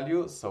data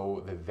value,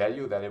 so the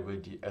value that it will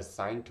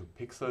assign to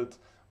pixels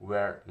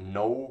where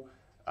no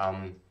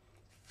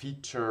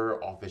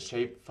feature of the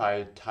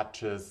shapefile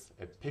touches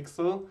a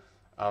pixel,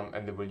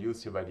 and they will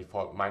use here by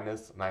default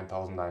minus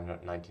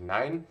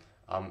 9999.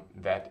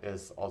 That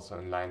is also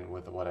in line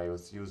with what I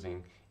was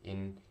using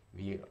in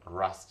the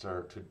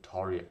raster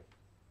tutorial.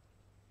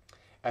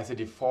 As a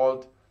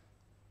default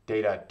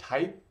data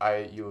type,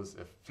 I use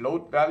a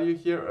float value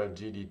here, a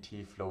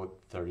GDT float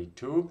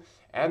 32,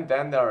 and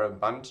then there are a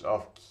bunch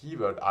of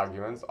keyword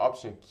arguments,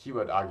 optional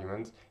keyword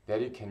arguments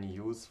that you can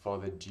use for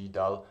the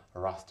GDAL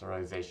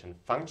rasterization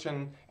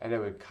function, and I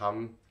will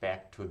come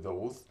back to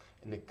those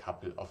in a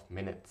couple of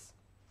minutes.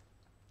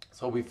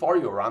 So before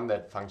you run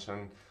that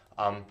function,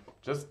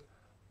 just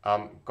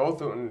go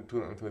through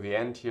to the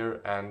end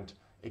here and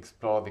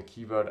explore the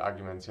keyword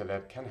arguments here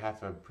that can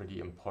have a pretty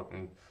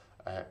important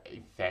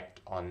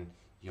effect on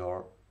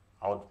your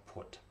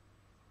output.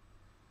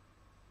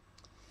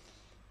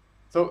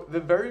 So the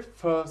very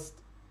first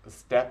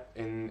step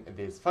in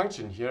this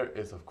function here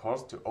is of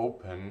course to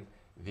open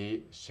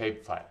the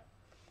shapefile.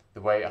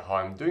 The way how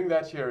I'm doing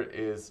that here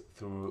is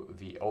through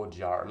the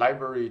OGR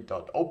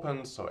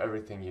library.open, so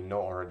everything you know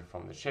already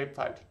from the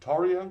shapefile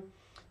tutorial.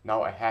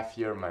 Now I have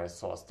here my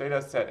source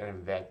data set, and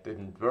if that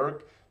didn't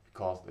work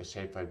because the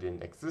shapefile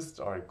didn't exist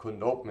or I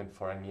couldn't open it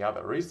for any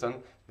other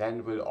reason, then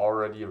it will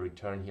already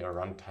return here a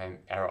runtime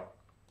error.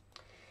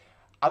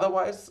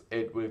 Otherwise,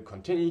 it will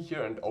continue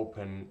here and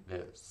open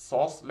the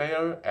source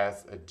layer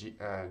as a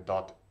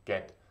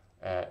 .get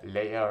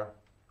layer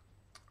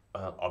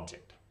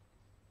object.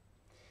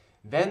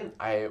 Then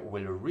I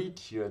will read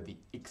here the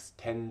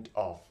extent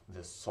of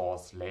the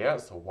source layer.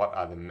 So what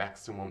are the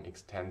maximum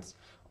extents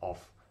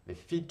of the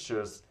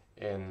features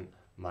in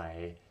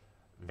my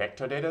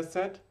vector data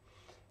set.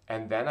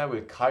 And then I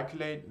will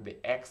calculate the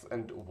X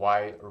and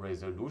Y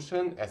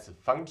resolution as a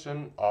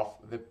function of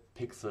the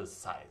pixel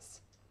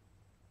size.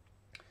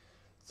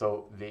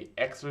 So the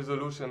X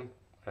resolution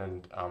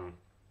and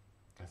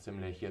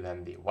similar here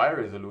then the Y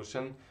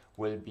resolution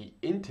will be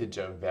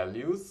integer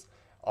values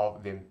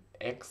of the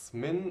X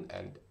min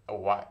and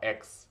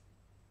X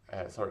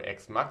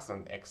max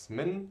and X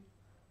min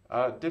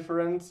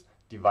difference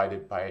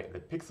divided by the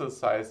pixel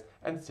size,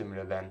 and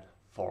similar then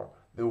for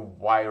the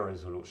Y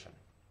resolution.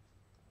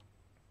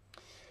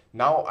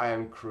 Now I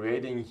am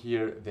creating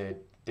here the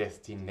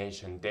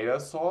destination data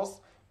source.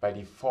 By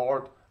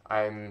default,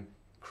 I'm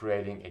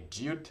creating a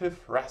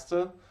GeoTIFF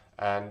raster,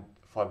 and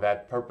for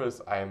that purpose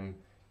I'm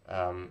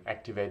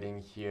activating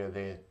here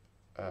the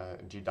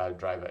GDAL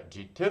driver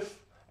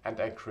gtiff, and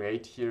I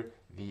create here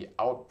the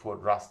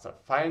output raster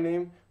file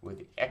name with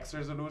the X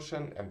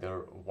resolution and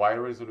the Y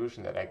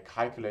resolution that I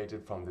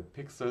calculated from the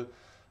pixel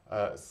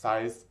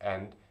size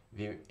and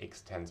the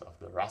extent of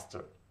the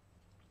raster.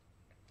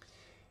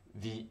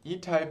 The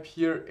E-type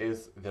here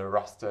is the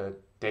raster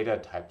data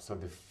type, so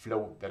the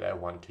flow that I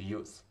want to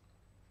use.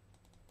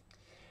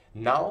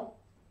 Now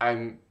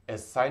I'm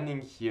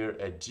assigning here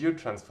a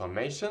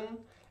geotransformation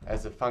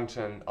as a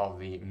function of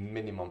the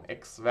minimum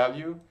X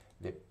value,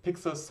 the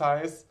pixel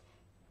size,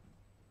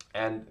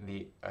 and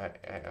the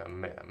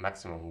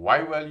maximum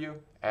Y value,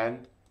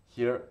 and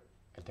here,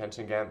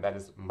 attention again, that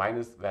is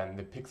minus then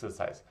the pixel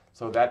size.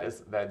 So that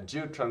is that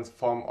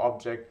geotransform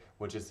object,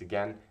 which is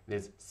again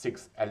this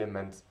 6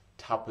 elements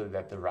tuple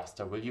that the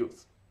raster will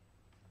use.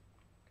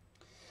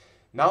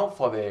 Now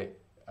for the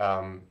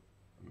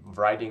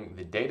writing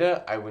the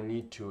data, I will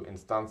need to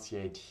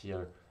instantiate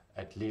here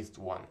at least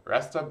one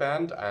raster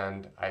band,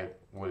 and I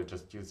will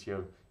just use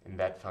here in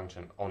that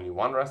function only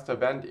one raster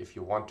band. If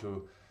you want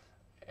to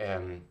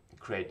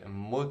create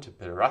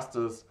multiple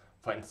rasters,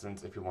 for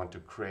instance, if you want to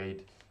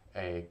create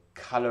a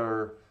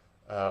color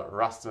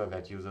raster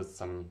that uses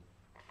some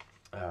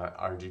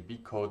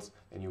RGB codes,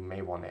 then you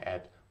may want to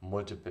add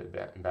multiple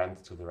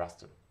bands to the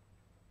raster.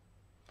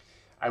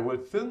 I will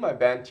fill my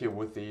band here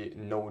with the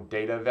no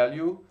data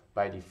value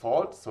by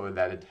default, so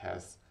that it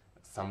has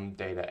some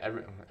data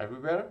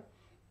everywhere.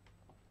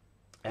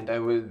 And I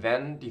will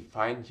then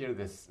define here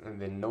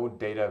the no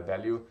data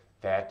value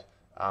that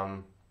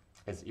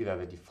is either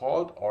the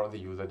default or the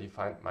user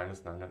defined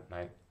minus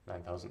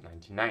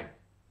 9099.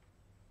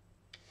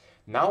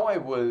 Now I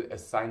will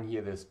assign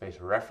here the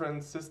spatial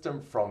reference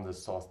system from the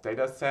source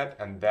data set,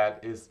 and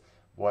that is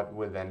what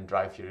will then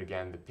drive here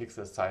again the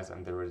pixel size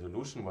and the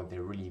resolution, what they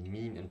really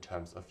mean in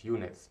terms of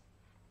units.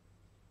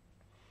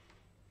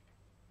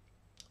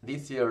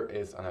 This here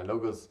is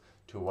analogous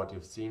to what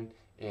you've seen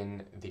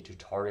in the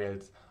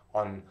tutorials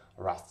on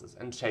rasters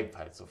and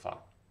shapefiles so far.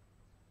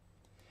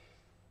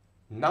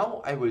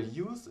 Now I will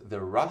use the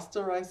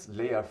Rasterize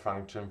layer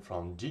function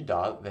from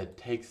GDAL that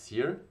takes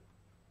here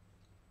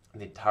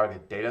the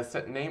target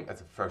dataset name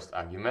as a first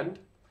argument,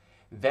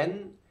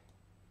 then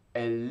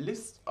a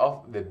list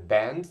of the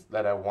bands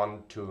that I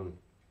want to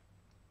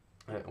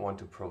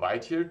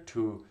provide here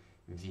to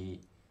the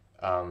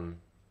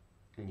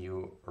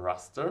new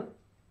raster.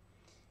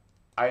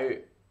 I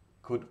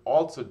could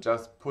also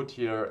just put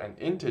here an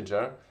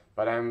integer,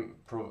 but I'm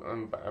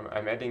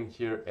adding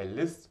here a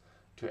list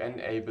to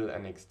enable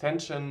an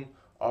extension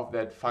of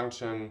that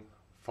function,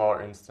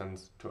 for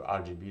instance, to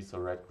RGB, so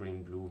red,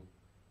 green, blue,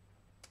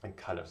 and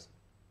colors.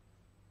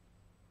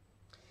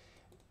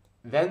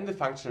 Then the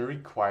function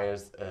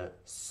requires a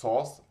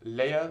source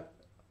layer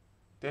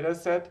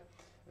dataset.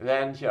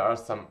 Then here are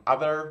some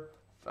other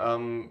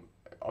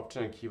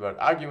optional keyword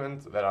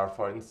arguments that are,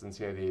 for instance,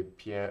 here the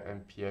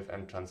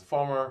PFN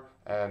transformer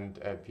and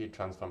a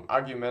P-transform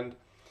argument.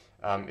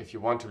 If you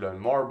want to learn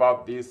more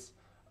about these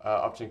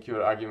optional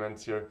keyword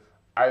arguments here,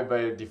 I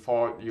by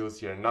default use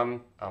here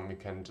none. You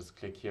can just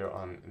click here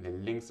on the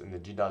links in the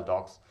GDAL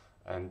docs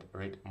and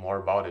read more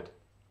about it.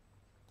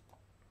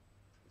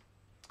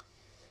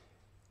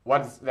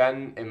 What's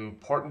then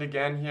important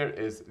again here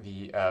is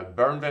the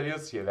burn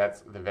values. Here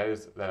that's the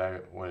values that I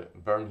will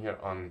burn here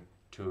on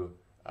to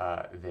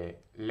the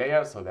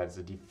layer. So that's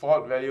the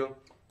default value,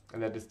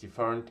 and that is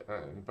burned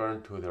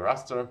to the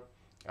raster.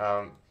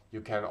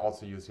 You can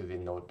also use here the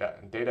no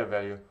data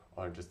value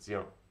or just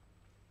 0.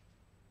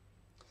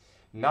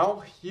 Now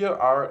here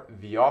are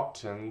the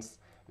options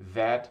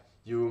that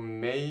you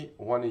may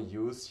want to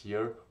use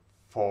here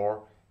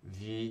for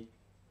the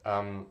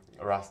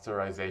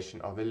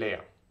rasterization of the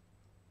layer.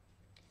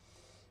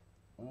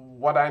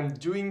 What I'm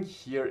doing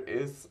here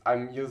is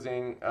I'm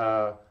using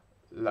a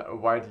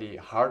widely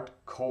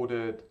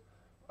hard-coded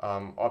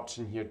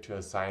option here to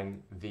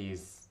assign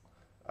these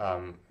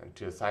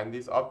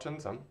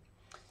options.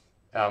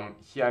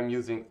 Here I'm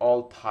using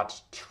all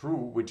touch true,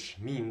 which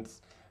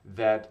means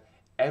that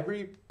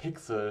every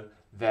pixel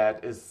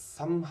that is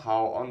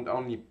somehow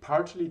only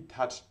partially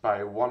touched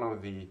by one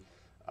of the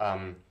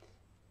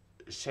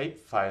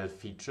shapefile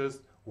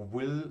features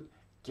will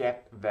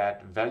get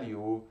that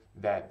value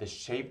that the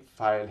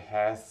shapefile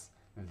has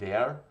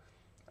there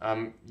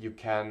you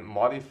can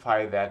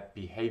modify that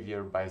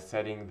behavior by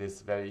setting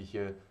this value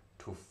here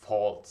to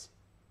false.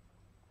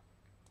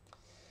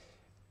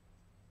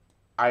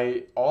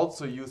 I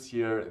also use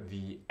here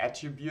the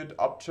attribute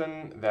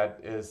option that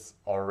is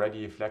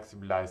already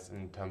flexibilized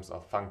in terms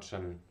of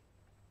function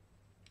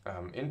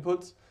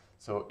inputs.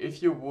 So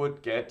if you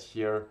would get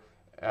here,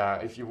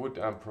 if you would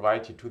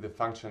provide here to the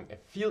function a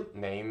field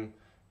name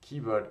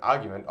keyword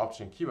argument,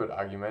 option keyword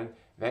argument,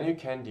 then you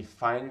can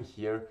define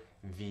here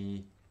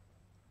the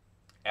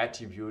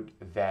attribute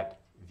that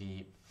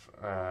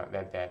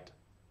that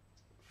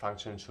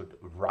function should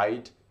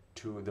write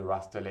to the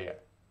raster layer.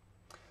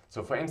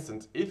 So for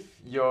instance,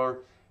 if your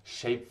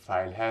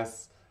shapefile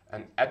has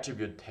an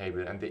attribute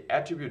table and the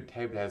attribute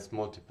table has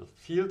multiple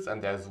fields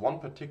and there's one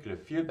particular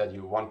field that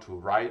you want to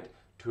write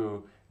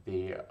to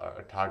the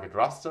target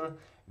raster,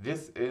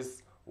 this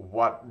is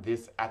what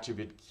this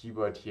attribute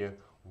keyword here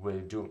will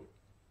do.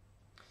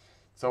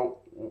 So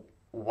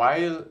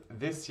while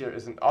this here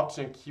is an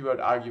option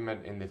keyword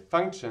argument in the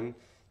function,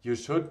 you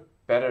should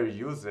better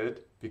use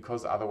it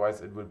because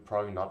otherwise it will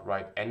probably not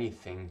write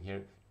anything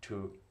here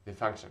to the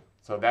function.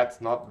 So that's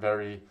not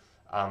very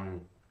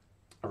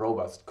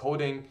robust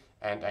coding,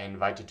 and I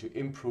invite you to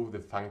improve the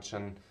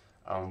function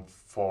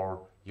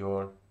for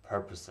your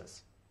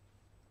purposes.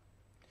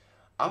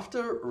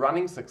 After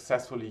running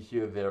successfully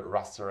here the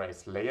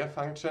Rasterize layer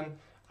function,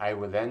 I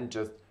will then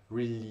just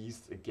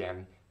release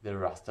again the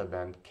raster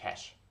band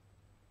cache.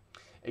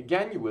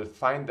 Again, you will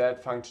find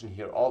that function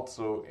here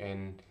also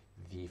in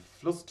the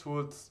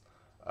FlussTools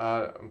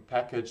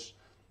package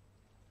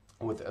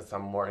with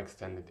some more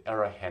extended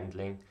error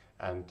handling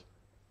and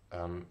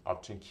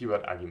option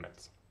keyword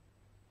arguments.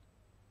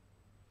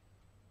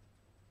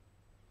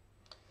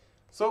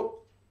 So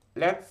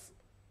let's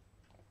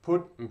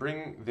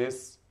bring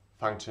this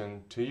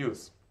function to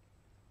use.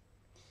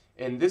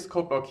 In this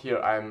code block here,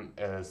 I'm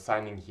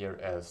assigning here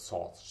a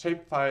source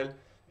shapefile.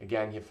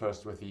 Again, here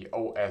first with the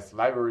OS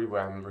library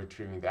where I'm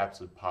retrieving the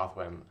absolute path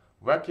where I'm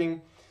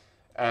working.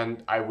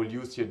 And I will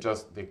use here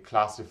just the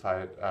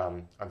classified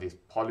these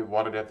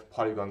water depth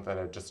polygons that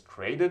I just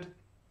created.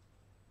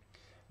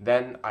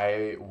 Then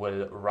I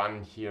will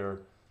run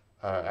here,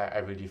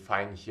 I will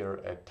define here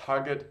a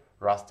target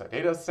raster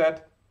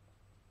dataset.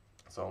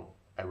 So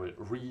I will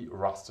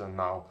re-raster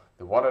now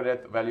the water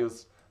depth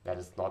values. That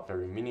is not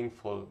very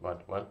meaningful,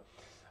 but well.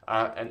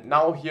 And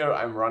now here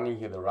I'm running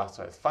here the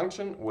rasterize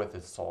function with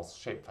the source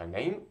shapefile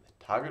name,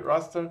 the target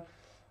raster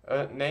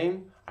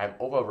name. I'm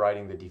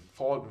overriding the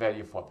default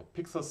value for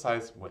the pixel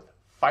size with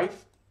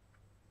 5.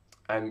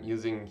 I'm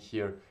using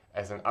here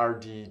as an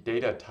RD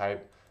data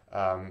type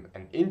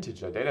an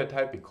integer data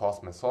type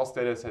because my source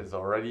data set is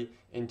already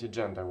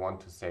integer and I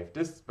want to save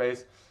disk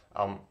space.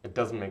 It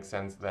doesn't make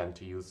sense then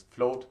to use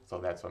float, so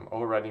that's why I'm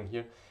overriding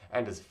here.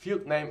 And as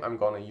field name, I'm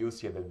going to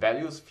use here the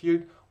values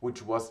field,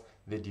 which was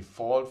the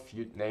default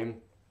field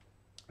name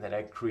that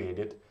I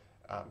created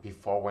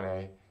before when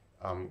I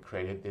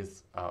created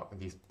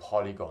these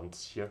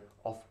polygons here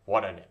of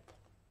water depth.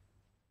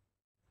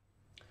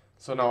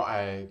 So now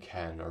I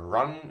can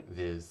run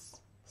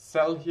this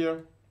cell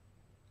here,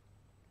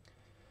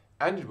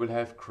 and it will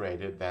have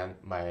created then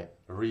my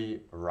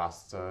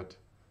re-rastered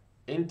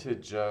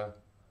integer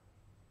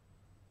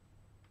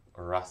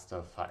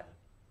raster file.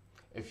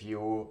 If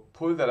you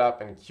pull that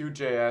up in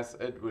QGIS,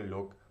 it will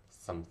look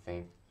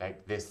something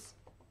like this.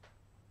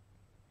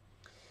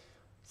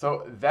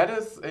 So that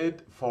is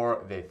it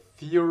for the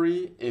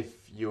theory.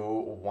 If you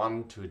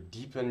want to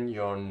deepen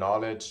your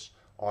knowledge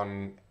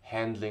on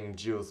handling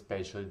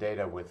geospatial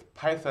data with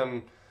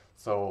Python,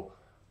 so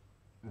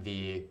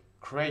the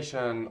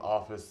creation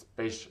of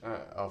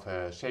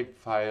a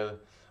shapefile,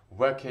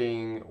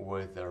 working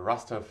with a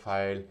raster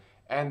file,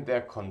 and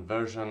their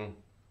conversion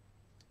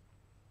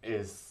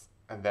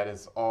that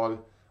is all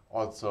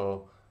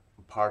also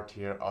part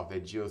here of the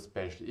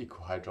geospatial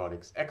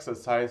ecohydraulics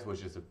exercise,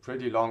 which is a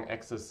pretty long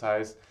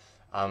exercise,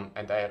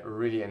 and I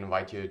really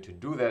invite you to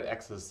do that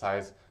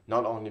exercise,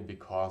 not only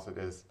because it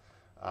is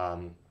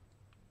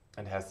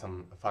it has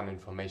some fun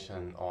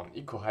information on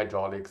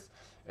ecohydraulics,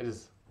 it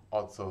is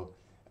also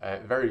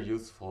very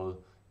useful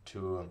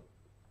to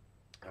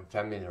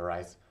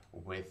familiarize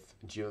with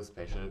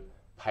geospatial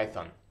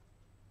Python.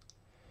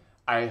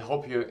 I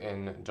hope you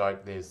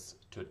enjoyed this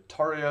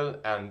tutorial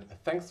and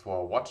thanks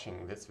for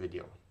watching this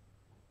video.